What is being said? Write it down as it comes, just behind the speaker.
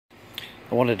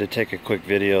I wanted to take a quick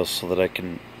video so that I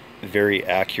can very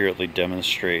accurately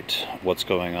demonstrate what's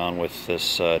going on with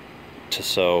this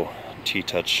Tissot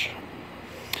T-Touch.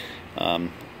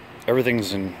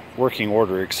 Everything's in working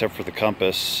order except for the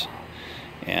compass,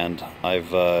 and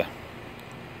I've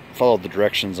followed the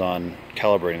directions on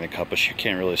calibrating the compass. You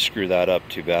can't really screw that up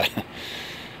too bad.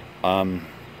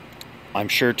 I'm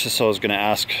sure Tissot is going to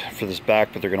ask for this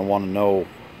back, but they're going to want to know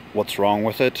what's wrong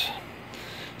with it.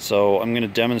 So I'm going to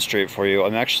demonstrate for you.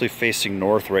 I'm actually facing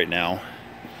north right now,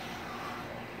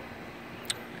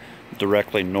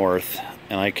 directly north,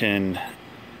 and I can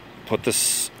put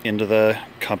this into the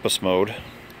compass mode.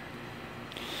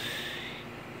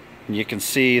 And you can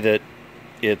see that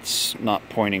it's not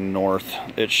pointing north.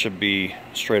 It should be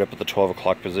straight up at the 12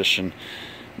 o'clock position.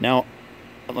 Now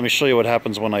let me show you what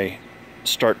happens when I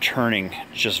start turning,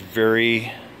 just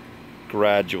very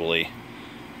gradually.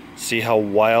 See how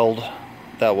wild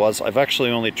that was? I've actually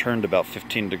only turned about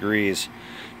 15 degrees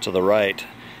to the right,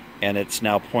 and it's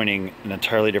now pointing an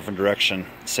entirely different direction.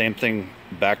 Same thing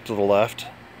back to the left.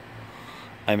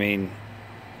 I mean,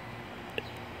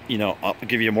 you know, I'll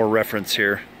give you more reference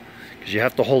here because you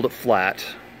have to hold it flat.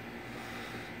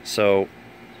 So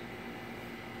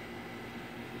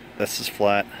this is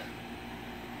flat.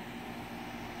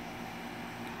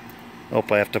 Oh,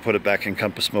 I have to put it back in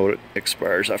compass mode. It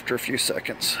expires after a few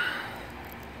seconds.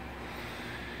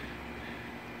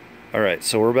 Alright,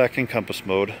 so we're back in compass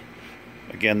mode.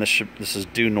 Again, this is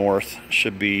due north.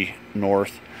 Should be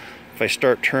north. If I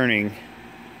start turning,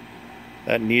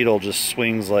 that needle just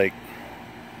swings like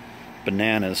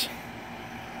bananas.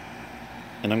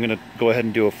 And I'm going to go ahead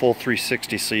and do a full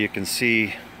 360 so you can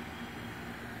see.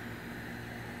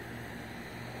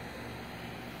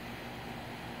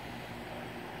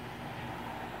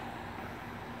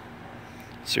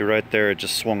 See right there, it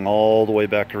just swung all the way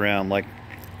back around like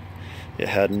it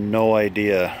had no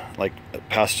idea, like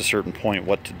past a certain point,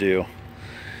 what to do.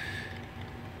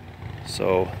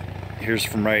 So here's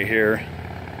from right here.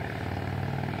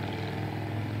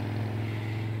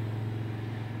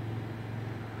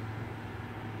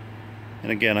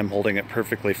 And again, I'm holding it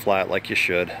perfectly flat like you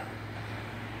should.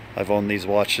 I've owned these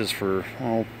watches for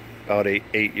about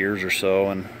eight years or so,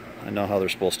 and I know how they're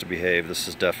supposed to behave. This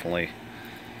is definitely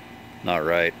not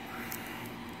right.